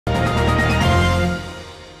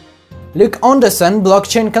Luke Anderson,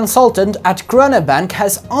 blockchain consultant at Chronobank,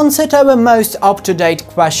 has answered our most up-to-date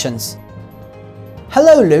questions.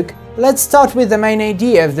 Hello Luke, let's start with the main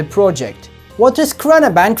idea of the project. What is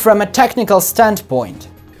Chronobank from a technical standpoint?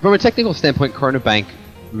 From a technical standpoint, Chronobank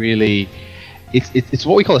really, it's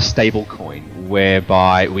what we call a stable coin,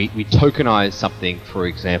 whereby we tokenize something. For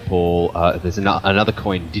example, there's another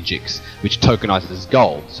coin, Digix, which tokenizes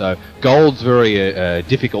gold. So gold's very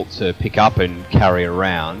difficult to pick up and carry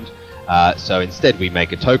around. So instead we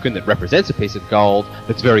make a token that represents a piece of gold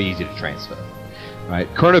that's very easy to transfer. Right?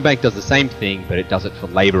 Chronobank does the same thing, but it does it for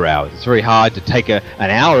labor hours. It's very hard to take an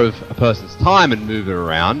hour of a person's time and move it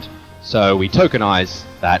around, so we tokenize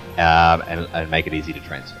that and make it easy to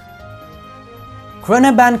transfer.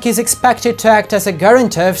 Chronobank is expected to act as a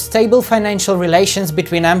guarantor of stable financial relations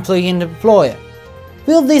between employee and employer.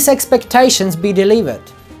 Will these expectations be delivered?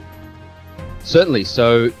 Certainly.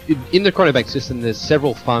 So in the Chronobank system there's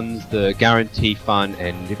several funds, the guarantee fund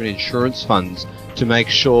and different insurance funds, to make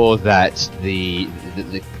sure that the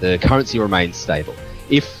currency remains stable.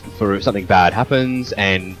 If something bad happens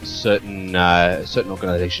and certain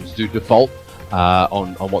organizations do default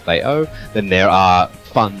on what they owe, then there are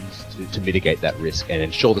funds to mitigate that risk and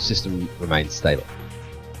ensure the system remains stable.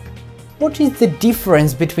 What is the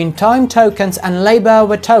difference between time tokens and labor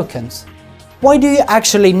hour tokens? Why do you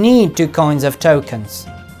actually need two kinds of tokens?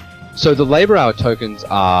 So the labor hour tokens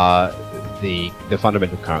are the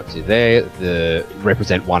fundamental currency. They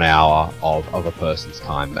represent 1 hour of a person's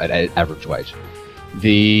time at average wage.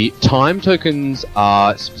 The time tokens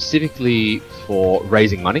are specifically for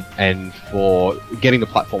raising money and for getting the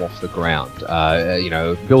platform off the ground.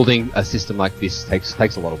 Building a system like this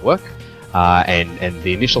takes a lot of work, and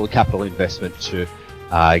the initial capital investment to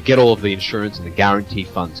get all of the insurance and the guarantee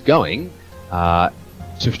funds going.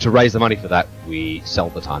 To raise the money for that, we sell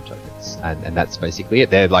the time tokens, and that's basically it.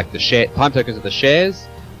 They're like the time tokens are the shares,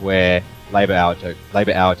 where labor hour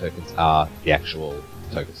tokens are the actual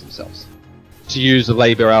tokens themselves. To use the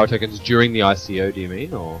labor hour tokens during the ICO, do you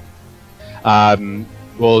mean, or?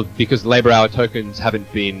 Well, because labor hour tokens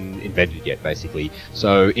haven't been invented yet, basically.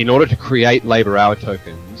 So in order to create labor hour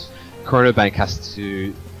tokens, Chronobank has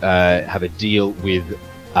to have a deal with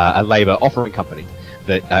a labor offering company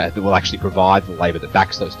that will actually provide the labor that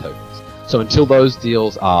backs those tokens. So until those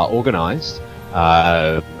deals are organized,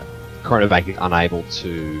 Chronobank is unable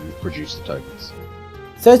to produce the tokens.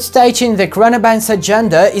 Third stage in the Chronobank's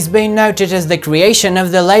agenda is being noted as the creation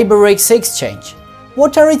of the LaborX exchange.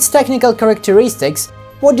 What are its technical characteristics?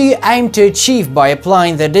 What do you aim to achieve by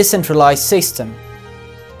applying the decentralized system?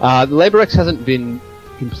 The LaborX hasn't been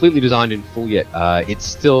completely designed in full yet. It's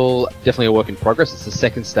still definitely a work in progress. It's the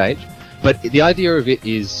second stage. But the idea of it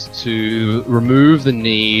is to remove the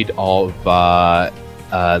need of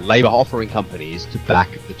labor offering companies to back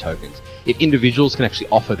the tokens. If individuals can actually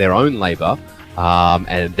offer their own labor,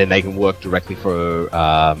 and then they can work directly for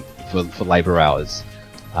labor hours.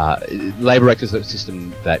 LaborX is a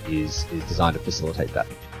system that is designed to facilitate that.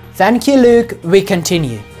 Thank you, Luke. We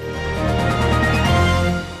continue.